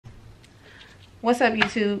What's up,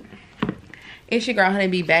 YouTube? It's your girl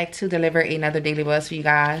Honei.B back to deliver another daily buzz for you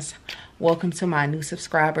guys. Welcome to my new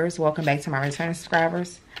subscribers. Welcome back to my return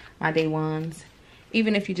subscribers, my day ones.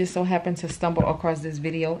 Even if you just so happen to stumble across this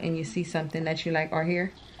video and you see something that you like or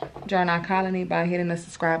hear, join our colony by hitting the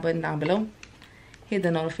subscribe button down below. Hit the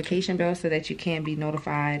notification bell so that you can be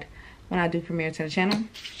notified when I do premiere to the channel.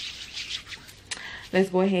 Let's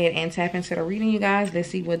go ahead and tap into the reading, you guys. Let's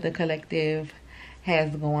see what the collective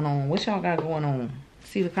has going on. What y'all got going on?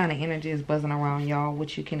 See what kind of energy is buzzing around y'all,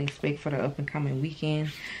 what you can expect for the up and coming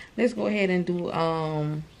weekend. Let's go ahead and do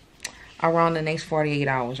around the next 48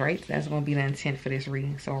 hours, right? That's going to be the intent for this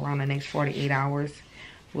reading. So around the next 48 hours,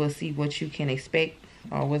 we'll see what you can expect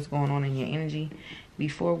or what's going on in your energy.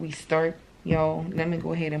 Before we start, y'all, let me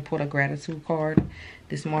go ahead and put a gratitude card.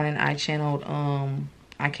 This morning I channeled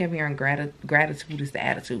I kept hearing gratitude is the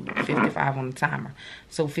attitude. 55 on the timer.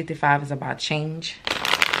 So 55 is about change.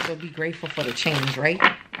 So be grateful for the change, right?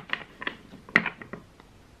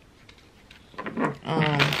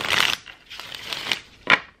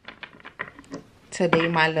 Today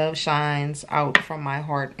my love shines out from my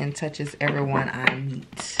heart and touches everyone I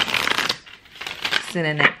meet.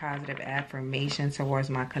 Sending that positive affirmation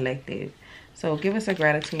towards my collective. So give us a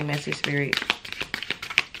gratitude message, Spirit.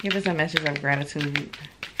 Give us a message of gratitude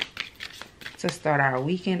to start our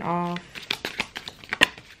weekend off.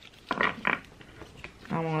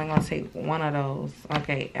 I'm only going to take one of those.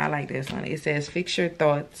 Okay, I like this one. It says, fix your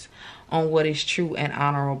thoughts on what is true and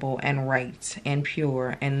honorable and right and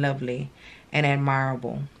pure and lovely and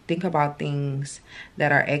admirable. Think about things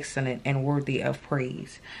that are excellent and worthy of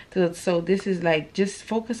praise. So this is like, just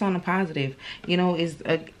focus on the positive. You know,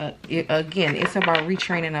 again, it's about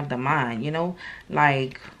retraining of the mind, you know,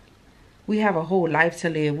 like we have a whole life to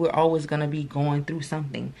live. We're always going to be going through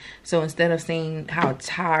something. So instead of saying how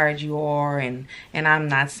tired you are, and I'm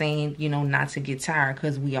not saying, you know, not to get tired,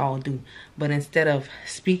 because we all do. But instead of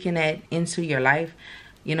speaking that into your life,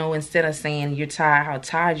 you know, instead of saying you're tired, how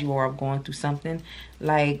tired you are of going through something,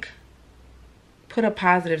 like put a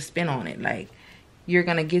positive spin on it. Like, you're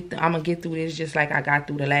going to get, I'm going to get through this just like I got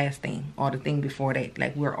through the last thing or the thing before that.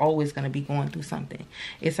 Like, we're always going to be going through something.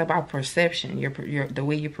 It's about perception, the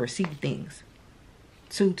way you perceive things.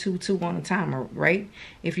 2 on the timer, right?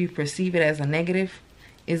 If you perceive it as a negative,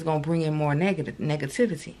 it's going to bring in more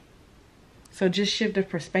negativity. So just shift the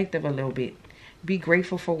perspective a little bit. Be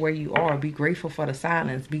grateful for where you are. Be grateful for the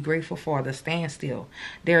silence. Be grateful for the standstill.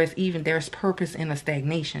 There's purpose in the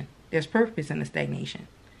stagnation. There's purpose in the stagnation.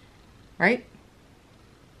 Right?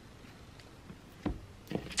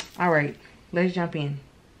 All right. Let's jump in.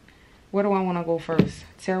 Where do I want to go first?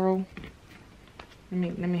 Tarot.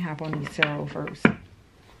 Let me hop on these tarot first.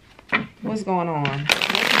 What's going on? What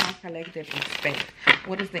can my collective expect?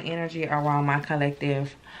 What is the energy around my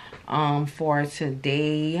collective for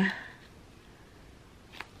today?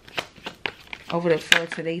 For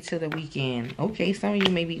today to the weekend. Okay, some of you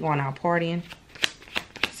may be going out partying.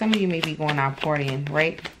 Some of you may be going out partying,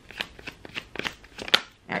 right?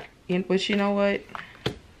 But you know what?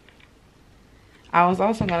 I was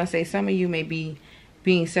also going to say some of you may be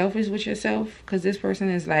being selfish with yourself, because this person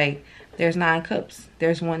is like, there's 9 cups.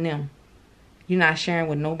 There's one them. You're not sharing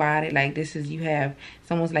with nobody. Like, this is, you have, it's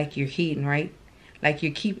almost like you're hidden, right? Like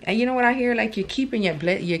you keep, and you know what I hear? Like you're keeping your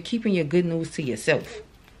good news to yourself.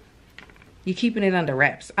 You're keeping it under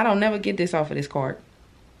wraps. I don't never get this off of this card.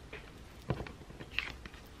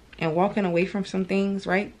 And walking away from some things,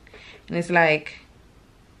 right? And it's like,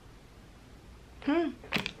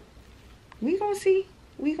 we gonna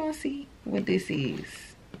see what this is.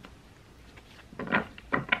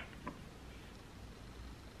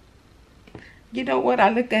 You know what? I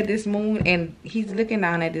looked at this moon and he's looking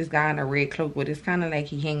down at this guy in a red cloak, but it's kind of like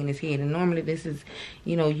he hanging his head. And normally this is,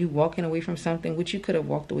 you know, you walking away from something, which you could have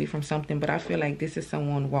walked away from something, but I feel like this is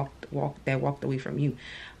someone that walked away from you.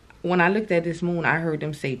 When I looked at this moon, I heard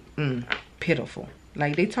them say, pitiful.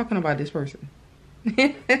 Like they talking about this person.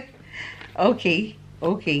 Okay.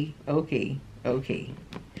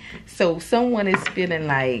 So someone is feeling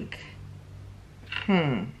like,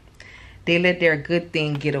 they let their good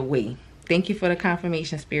thing get away. Thank you for the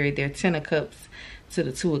confirmation, Spirit. They're 10 of Cups to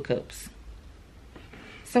the 2 of Cups.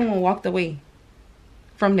 Someone walked away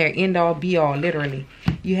from their end all be all, literally.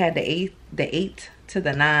 You had the 8 to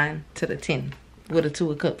the 9 to the 10 with a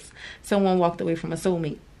 2 of Cups. Someone walked away from a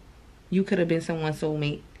soulmate. You could have been someone's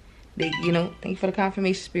soulmate. They, you know, thank you for the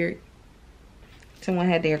confirmation, Spirit. Someone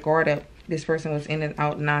had their guard up. This person was in and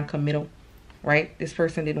out, non-committal, right? This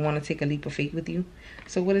person didn't want to take a leap of faith with you.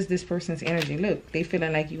 So what is this person's energy? Look, they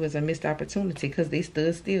feeling like you was a missed opportunity because they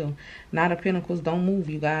stood still. Knight of Pentacles don't move,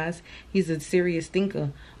 you guys. He's a serious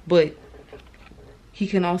thinker, but He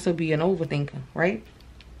can also be an overthinker, right?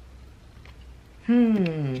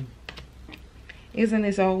 Isn't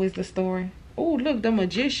this always the story? Oh, look, the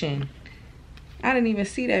magician. I didn't even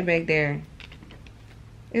see that back there.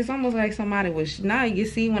 It's almost like somebody was, now you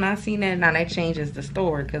see when I seen that, now that changes the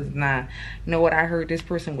story, because now, you know what I heard, this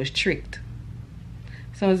person was tricked.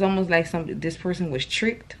 So it's almost like this person was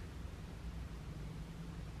tricked.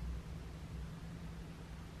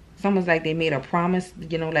 It's almost like they made a promise,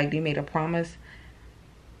 you know, like they made a promise.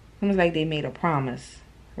 Almost like they made a promise,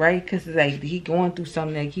 right? Because it's like he going through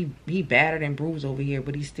something, like he battered and bruised over here,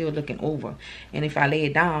 but he's still looking over. And if I lay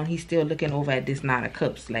it down, he's still looking over at this Nine of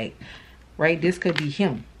Cups, like, right? This could be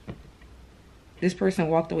him. This person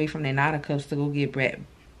walked away from their Nine of Cups to go get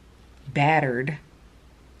battered.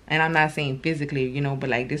 And I'm not saying physically, you know,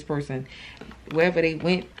 but like this person, wherever they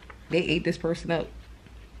went, they ate this person up.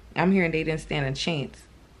 I'm hearing they didn't stand a chance.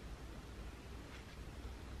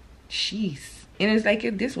 Jeez. And it's like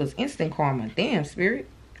this was instant karma. Damn, Spirit.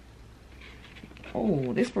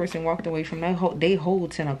 Oh, this person walked away from that. They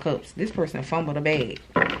hold 10 of Cups. This person fumbled a bag.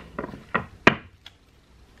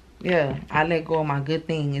 Yeah, I let go of my good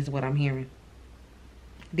thing is what I'm hearing.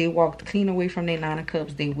 They walked clean away from their Nine of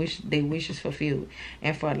Cups. They wishes fulfilled.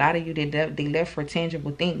 And for a lot of you, they left for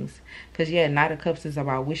tangible things. Because, yeah, Nine of Cups is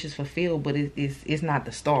about wishes fulfilled, but it's not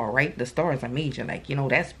the star, right? The star is a major. Like, you know,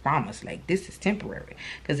 that's promise. Like, this is temporary.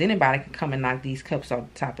 Because anybody can come and knock these cups off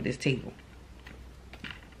the top of this table.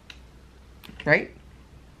 Right?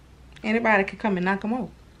 Anybody can come and knock them off.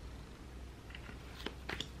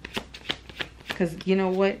 Because, you know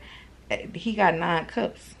what? He got 9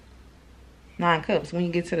 cups. 9 cups. When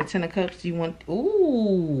you get to the 10 of Cups, you want,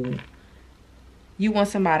 ooh, you want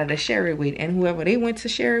somebody to share it with. And whoever they went to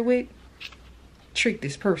share it with, trick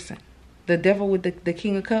this person. The devil with the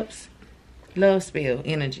King of Cups, love spell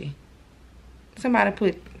energy. Somebody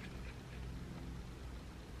put,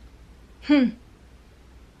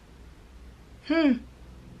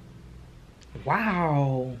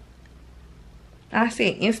 wow. I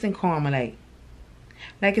said instant karma, like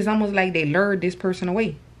it's almost like they lured this person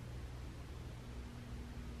away.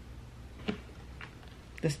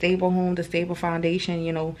 The stable home, the stable foundation,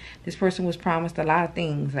 you know, this person was promised a lot of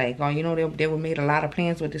things. Like, oh, you know, they were made a lot of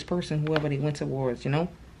plans with this person, whoever they went towards, you know.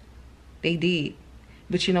 They did.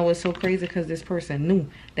 But you know what's so crazy? Because this person knew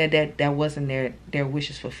that wasn't their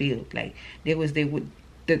wishes fulfilled. Like, the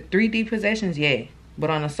 3D possessions, yeah.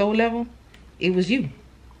 But on a soul level, it was you.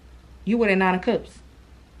 You were the 9 of Cups.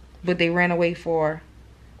 But they ran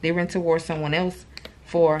towards someone else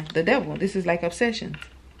for the devil. This is like obsessions.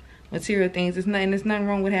 Material things. There's nothing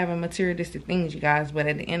wrong with having materialistic things, you guys. But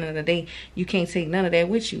at the end of the day, you can't take none of that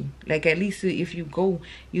with you. Like, at least if you go,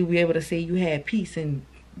 you'll be able to say you had peace and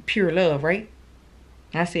pure love, right?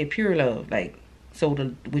 I said pure love. Like, so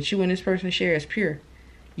what you and this person share is pure.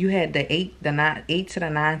 You had the 8 to the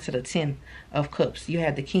 9 to the 10 of Cups. You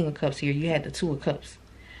had the King of Cups here. You had the 2 of Cups.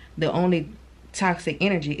 The only toxic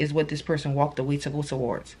energy is what this person walked away to go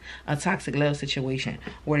towards. A toxic love situation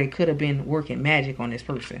where they could have been working magic on this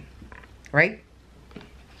person. Right?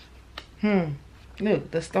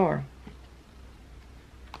 Look, the star.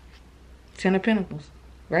 10 of Pentacles.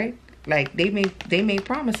 Right? Like, they made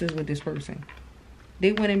promises with this person.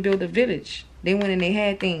 They went and built a village. They went and they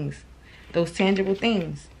had things. Those tangible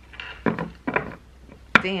things.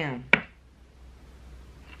 Damn.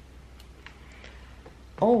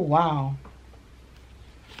 Oh, wow.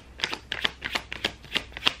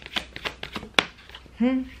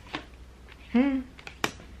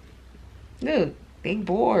 Look, they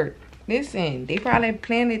bored. Listen, they probably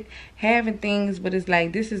planned having things, but it's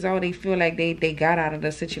like this is all they feel like they got out of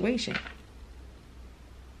the situation.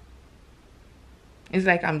 It's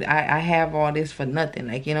like I have all this for nothing,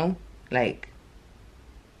 like, you know, like,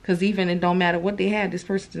 because even it don't matter what they have, this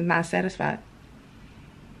person is not satisfied.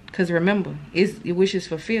 Because remember, it wishes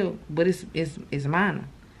fulfilled, but it's minor,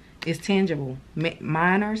 it's tangible.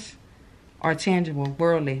 Minors are tangible,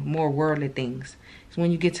 worldly, more worldly things. So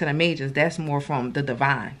when you get to the majors, that's more from the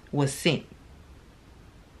divine, was sent.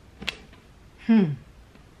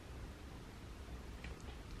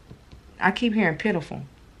 I keep hearing pitiful.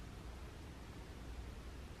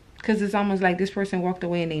 Because it's almost like this person walked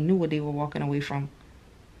away and they knew what they were walking away from.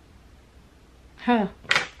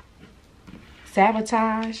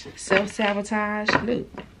 Sabotage, self-sabotage. Look.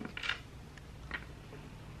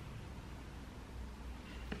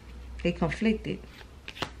 They conflicted.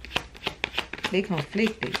 They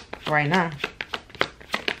conflicted right now.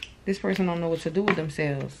 This person don't know what to do with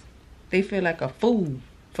themselves. They feel like a fool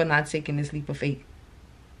for not taking this leap of faith.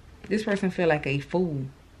 This person feel like a fool.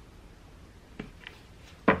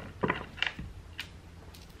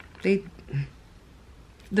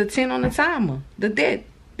 The 10 on the timer. The debt.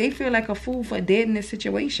 They feel like a fool for dead in this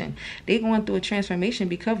situation. They going through a transformation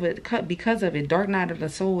because of it. Dark night of the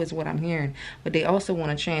soul is what I'm hearing. But they also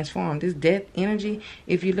want to transform. This death energy,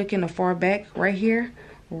 if you look in the far back right here,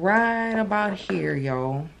 right about here,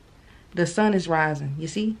 y'all, the sun is rising. You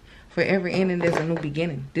see? For every ending, there's a new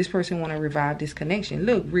beginning. This person want to revive this connection.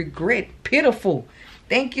 Look, regret, pitiful.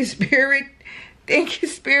 Thank you, Spirit. Thank you,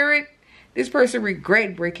 Spirit. This person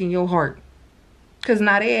regret breaking your heart. Because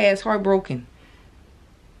now they ass heartbroken.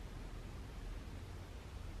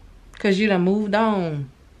 Because you done moved on.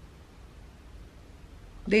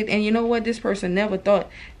 And you know what? This person never thought.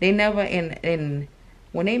 They never, and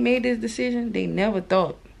when they made this decision, they never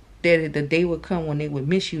thought that the day would come when they would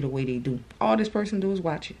miss you the way they do. All this person do is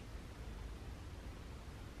watch it.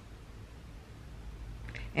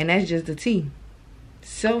 And that's just the tea.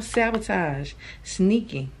 Self-sabotage.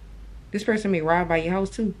 Sneaking. This person may ride by your house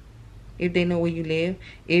too. If they know where you live.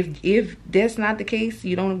 If that's not the case,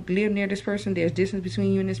 you don't live near this person, there's distance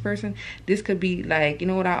between you and this person, this could be like, you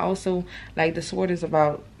know what, I also like the sword is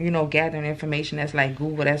about, you know, gathering information. That's like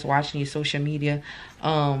Google, that's watching your social media.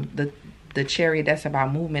 The chariot, that's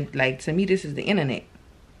about movement. Like, to me, this is the internet.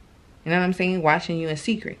 You know what I'm saying? Watching you in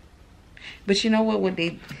secret. But you know what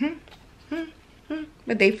they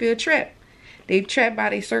but they feel trapped. They trapped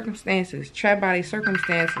by their circumstances. Trapped by their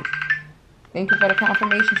circumstances. Thank you for the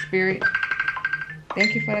confirmation, Spirit.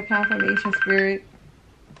 Thank you for the confirmation, Spirit.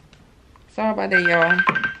 Sorry about that, y'all.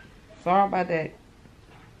 Sorry about that.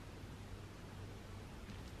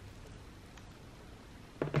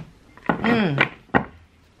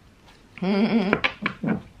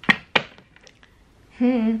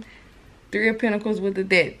 Three of Pentacles with the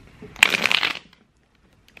debt.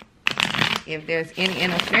 If there's any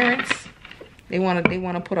interference, they want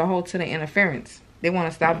to put a hold to the interference. They want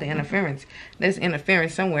to stop the interference. There's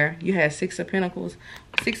interference somewhere. You have Six of Pentacles.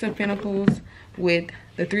 Six of Pentacles with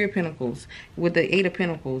the Three of Pentacles. With the Eight of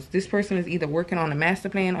Pentacles. This person is either working on a master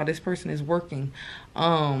plan or this person is working.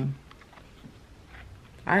 I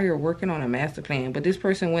hear working on a master plan. But this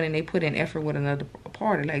person went and they put in effort with another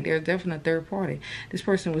party. Like, there's definitely a third party. This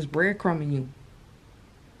person was breadcrumbing you.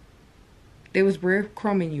 They was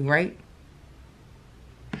breadcrumbing you, right?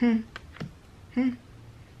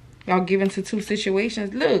 Y'all give into two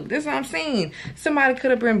situations. Look, this is what I'm saying. Somebody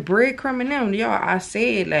could have been breadcrumbing them. Y'all, I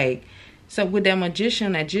said, like, so with that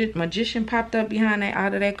magician, magician popped up behind that,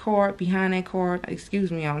 out of that card, behind that card.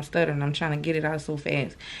 Excuse me, I'm stuttering. I'm trying to get it out so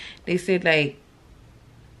fast. They said, like,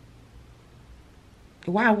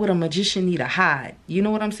 why would a magician need a hide? You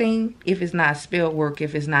know what I'm saying? If it's not spell work,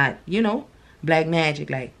 if it's not, you know, black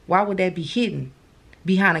magic, like, why would that be hidden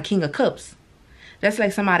behind a King of Cups? That's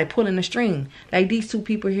like somebody pulling a string. Like these two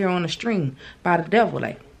people here on the string by the devil.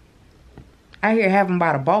 Like, I hear have them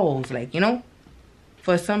by the balls. Like, you know,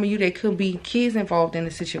 for some of you, there could be kids involved in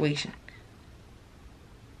the situation.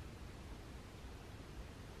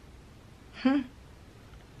 Oh,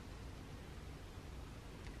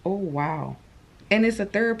 wow. And it's a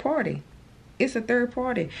third party. It's a third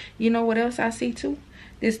party. You know what else I see too?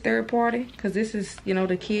 This third party, because this is, you know,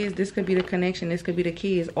 the kids. This could be the connection. This could be the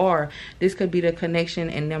kids. Or this could be the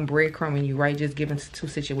connection and them breadcrumbing you, right? Just giving two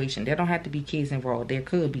situations. There don't have to be kids involved. There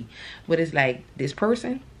could be. But it's like this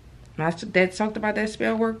person, that talked about that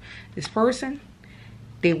spell work. This person,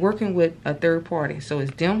 they working with a third party. So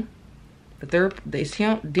it's them, it's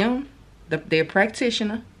him, their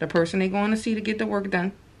practitioner, the person they going to see to get the work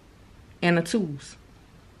done, and the tools.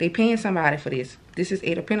 They paying somebody for this. This is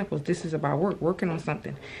Eight of Pentacles. This is about work, working on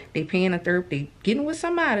something. They paying a third. They getting with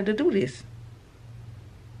somebody to do this.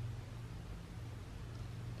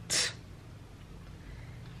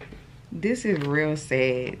 This is real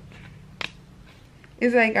sad.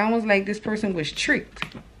 It's like almost like this person was tricked.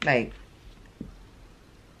 Like,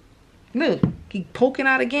 look, he poking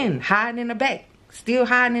out again, hiding in the back, still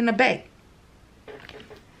hiding in the back.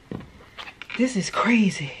 This is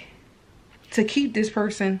crazy. To keep this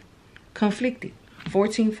person conflicted.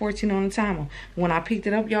 14 on the timer. When I picked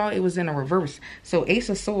it up, y'all, it was in a reverse. So Ace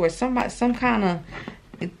of Swords, some kind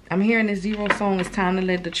of, I'm hearing this Zero song. It's time to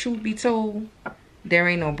let the truth be told. There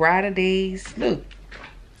ain't no brighter days. Look,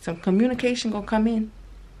 some communication gonna come in.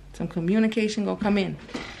 Some communication gonna come in.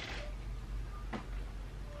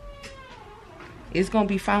 It's gonna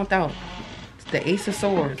be found out. It's the Ace of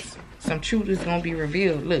Swords. Some truth is gonna be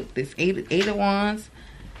revealed. Look, this eight of Wands.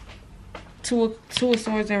 Two of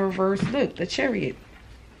Swords in reverse. Look, the Chariot.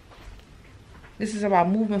 This is about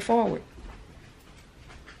moving forward.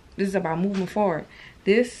 This is about moving forward.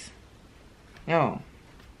 This, yo,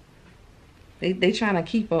 they trying to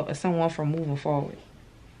keep someone from moving forward.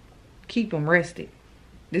 Keep them rested.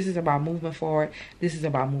 This is about moving forward. This is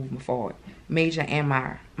about moving forward. Major and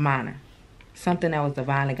minor. Something that was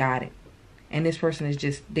divinely guided. And this person is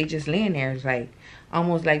just, they just laying there. It's like,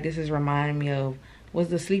 almost like this is reminding me of, was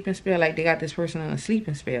the sleeping spell? Like they got this person on a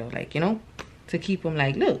sleeping spell. Like, you know, to keep them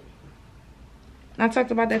like, look. I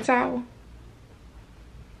talked about that tower.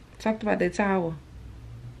 Talked about that tower.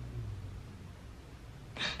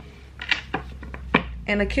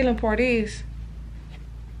 And the killing part is,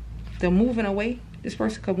 the moving away. This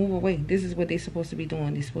person could move away. This is what they're supposed to be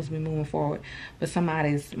doing. They're supposed to be moving forward. But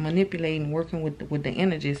somebody's manipulating, working with the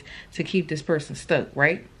energies to keep this person stuck,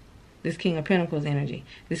 right? This King of Pentacles energy.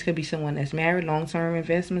 This could be someone that's married, long-term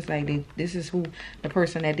investments. Like this is who the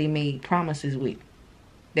person that they made promises with,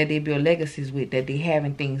 that they build legacies with, that they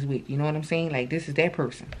having things with. You know what I'm saying? Like this is that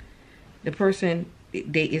person. The person,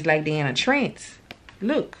 it's like they in a trance.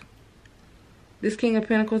 Look. This King of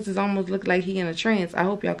Pentacles is almost look like he in a trance. I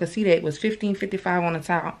hope y'all could see that. It was 15:55 on the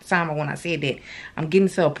timer when I said that. I'm getting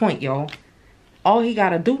to a point, y'all. All he got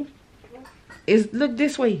to do is look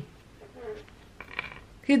this way.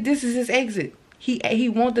 This is his exit. He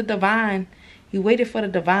want the divine. He waited for the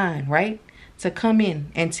divine, right? To come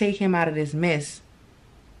in and take him out of this mess.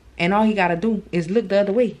 And all he got to do is look the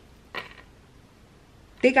other way.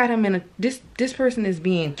 They got him in a... This person is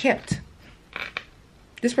being kept.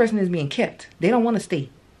 This person is being kept. They don't want to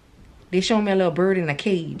stay. They show me a little bird in a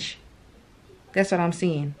cage. That's what I'm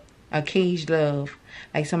seeing. A caged love.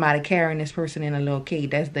 Like somebody carrying this person in a little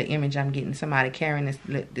cage. That's the image I'm getting. Somebody carrying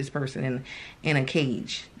this person in a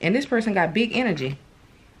cage. And this person got big energy.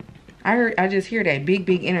 I just hear that.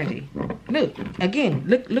 Big energy. Look. Again.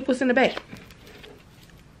 Look what's in the back.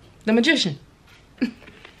 The Magician.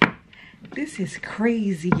 This is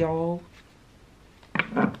crazy, y'all.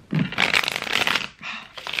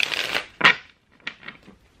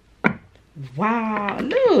 Wow,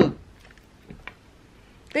 look.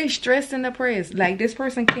 They stressed in the press. Like this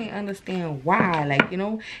person can't understand why. Like, you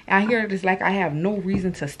know, I hear this like I have no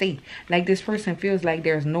reason to stay. Like this person feels like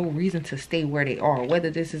there's no reason to stay where they are. Whether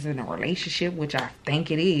this is in a relationship, which I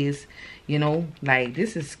think it is. You know, like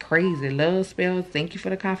this is crazy. Love spells. Thank you for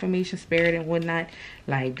the confirmation, spirit and whatnot.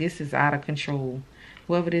 Like this is out of control.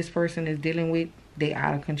 Whoever this person is dealing with, they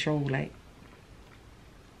out of control. Like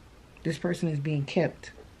this person is being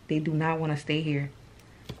kept. They do not want to stay here.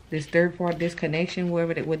 This third part, this connection,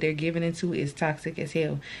 what they're giving into is toxic as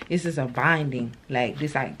hell. This is a binding. Like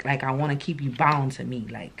this, like I want to keep you bound to me.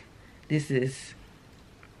 Like this is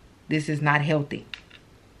not healthy.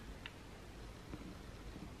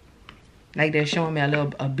 Like they're showing me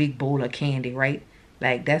a big bowl of candy, right?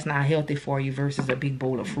 Like that's not healthy for you versus a big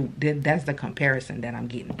bowl of fruit. That's the comparison that I'm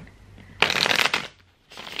getting.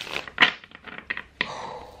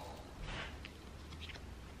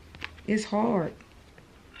 It's hard.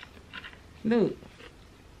 Look.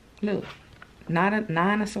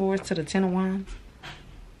 Nine of Swords to the Ten of Wands.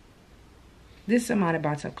 This is somebody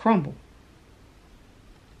about to crumble.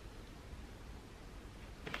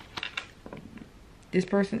 This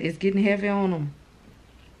person is getting heavy on them.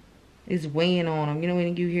 It's weighing on them. You know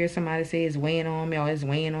when you hear somebody say it's weighing on me or it's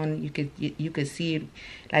weighing on you could see it.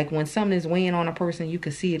 Like when something is weighing on a person, you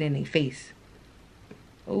could see it in their face.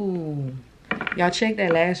 Ooh. Y'all check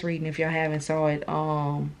that last reading if y'all haven't saw it.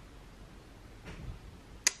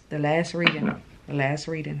 The last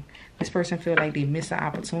reading. This person feel like they missed an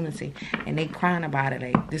opportunity and they crying about it.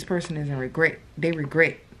 Like this person is in regret.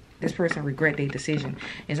 This person regret their decision.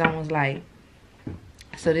 It's almost like,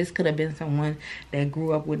 so this could have been someone that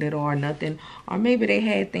grew up with it or nothing. Or maybe they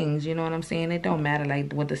had things, you know what I'm saying? It don't matter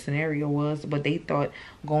like what the scenario was, but they thought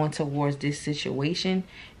going towards this situation,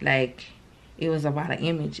 like it was about an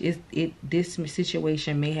image. This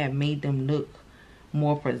situation may have made them look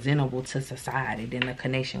more presentable to society than a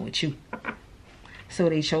connection with you. So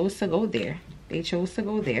they chose to go there. They chose the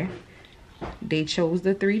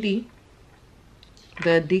 3D.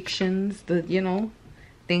 The addictions,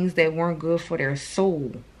 things that weren't good for their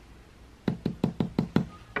soul.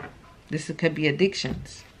 This could be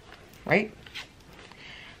addictions, right?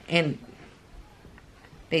 And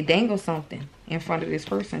they dangle something in front of this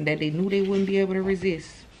person that they knew they wouldn't be able to resist.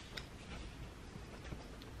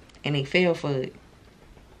 And they fell for it.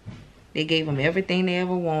 They gave them everything they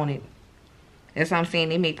ever wanted. That's what I'm saying.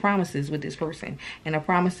 They made promises with this person. And the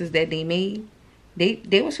promises that they made,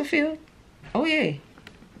 they was fulfilled. Oh, yeah.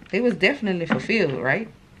 They was definitely fulfilled, right?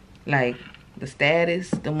 Like the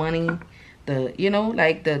status, the money,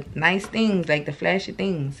 like the nice things, like the flashy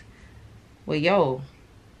things. Well, yo,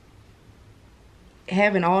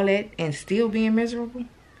 having all that and still being miserable,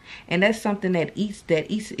 and that's something that eats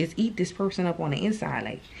this person up on the inside.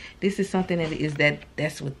 Like this is something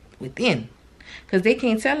that's within. Because they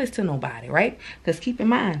can't tell this to nobody, right? Because keep in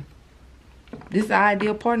mind, this is the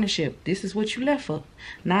ideal partnership. This is what you left for.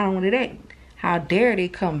 Not only that, how dare they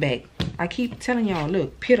come back? I keep telling y'all,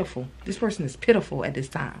 look, pitiful. This person is pitiful at this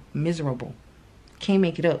time. Miserable. Can't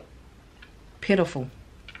make it up. Pitiful.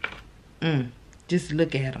 Just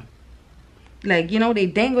look at them. Like, you know, they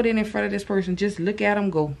dangled it in front of this person. Just look at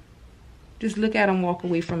him go. Just look at him walk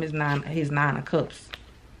away from his nine of cups.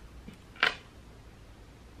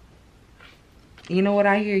 You know what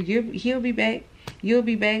I hear? He'll be back. You'll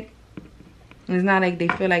be back. And it's not like they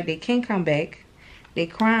feel like they can come back. They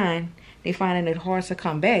crying. They finding it hard to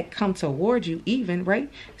come back. Come towards you even, right?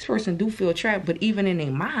 This person do feel trapped. But even in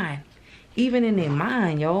their mind. Even in their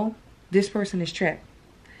mind, y'all. This person is trapped.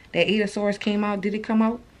 That 8 of Swords came out. Did it come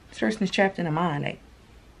out? This person is trapped in the mind. Like,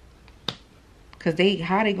 because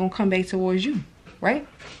how they going to come back towards you? Right?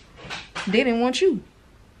 They didn't want you.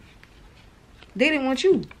 They didn't want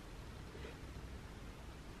you.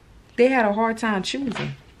 They had a hard time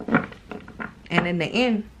choosing. And in the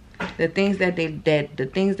end, the things that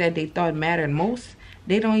they thought mattered most,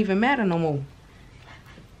 they don't even matter no more.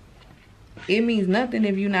 It means nothing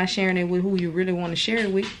if you're not sharing it with who you really want to share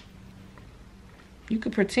it with. You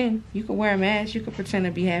could pretend. You could wear a mask. You could pretend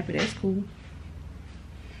to be happy. That's cool.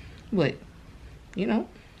 But, you know.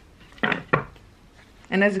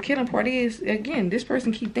 And as the killing part is, again, this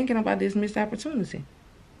person keep thinking about this missed opportunity.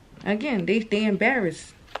 Again, they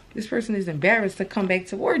embarrassed. This person is embarrassed to come back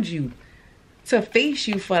towards you. To face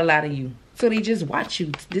you for a lot of you. So they just watch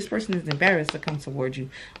you. This person is embarrassed to come towards you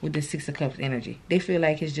with the 6 of Cups energy. They feel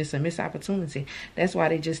like it's just a missed opportunity. That's why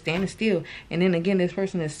they just standing still. And then again, this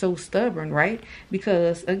person is so stubborn, right?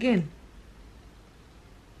 Because again,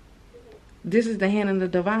 this is the hand of the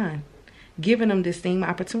divine giving them this same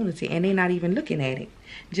opportunity, and they're not even looking at it.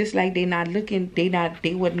 Just like they not looking at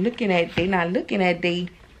they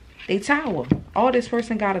tower. All this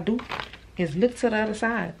person gotta do is look to the other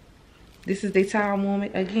side. This is their tower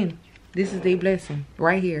moment again. This is their blessing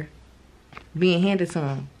right here, being handed to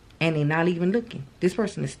them, and they're not even looking. This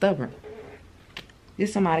person is stubborn.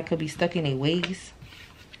 This somebody could be stuck in their ways.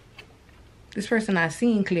 This person not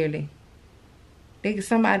seeing clearly.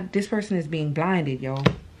 This person is being blinded, y'all.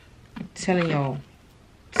 Telling y'all,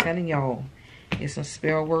 it's some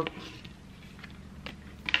spell work.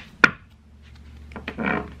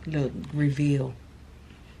 Look, reveal,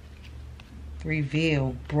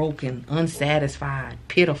 broken, unsatisfied,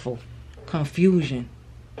 pitiful, confusion.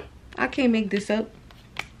 I can't make this up.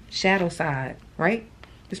 Shadow side, right?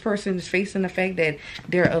 This person is facing the fact that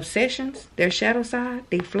their obsessions, their shadow side,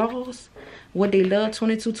 their flaws, what they love,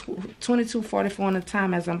 2244 on the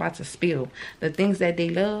time as I'm about to spill. The things that they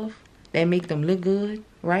love, that make them look good,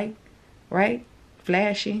 right? Right?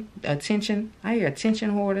 Flashy, attention. I hear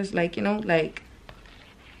attention hoarders, like, you know, like,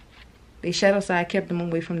 their shadow side kept them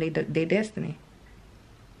away from their destiny.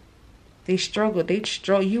 They struggled.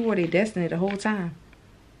 You were their destiny the whole time.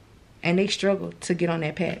 And they struggled to get on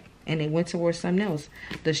that path. And they went towards something else.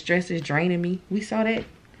 The stress is draining me. We saw that.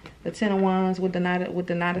 The 10 of Wands with the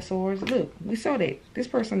Knight of Swords. Look, we saw that. This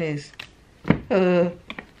person is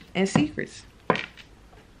in secrets.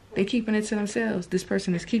 They keeping it to themselves. This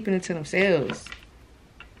person is keeping it to themselves.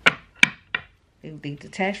 They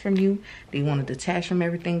detach from you. They want to detach from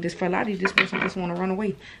everything. For a lot of you, this person just want to run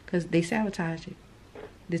away because they sabotage it.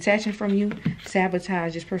 Detaching from you,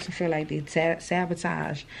 sabotage. This person feel like they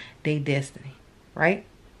sabotage their destiny, right?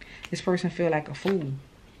 This person feel like a fool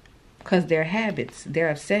because their habits, their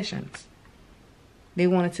obsessions. They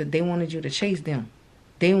wanted you to chase them.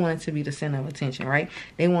 They wanted to be the center of attention, right?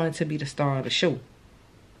 They wanted to be the star of the show,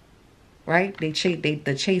 right? The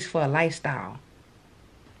chase for a lifestyle.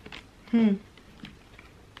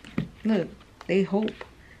 Look, they hope.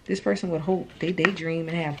 This person would hope. They daydream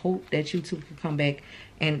and have hope that you two can come back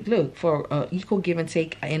and look for equal give and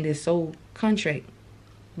take in this soul contract.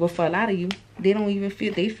 But for a lot of you, they don't even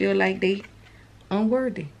feel. They feel like they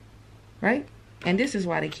unworthy, right? And this is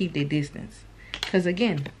why they keep their distance. Because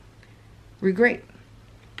again, regret.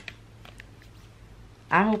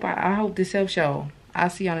 I hope this helps y'all. I'll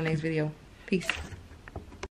see y'all in the next video. Peace.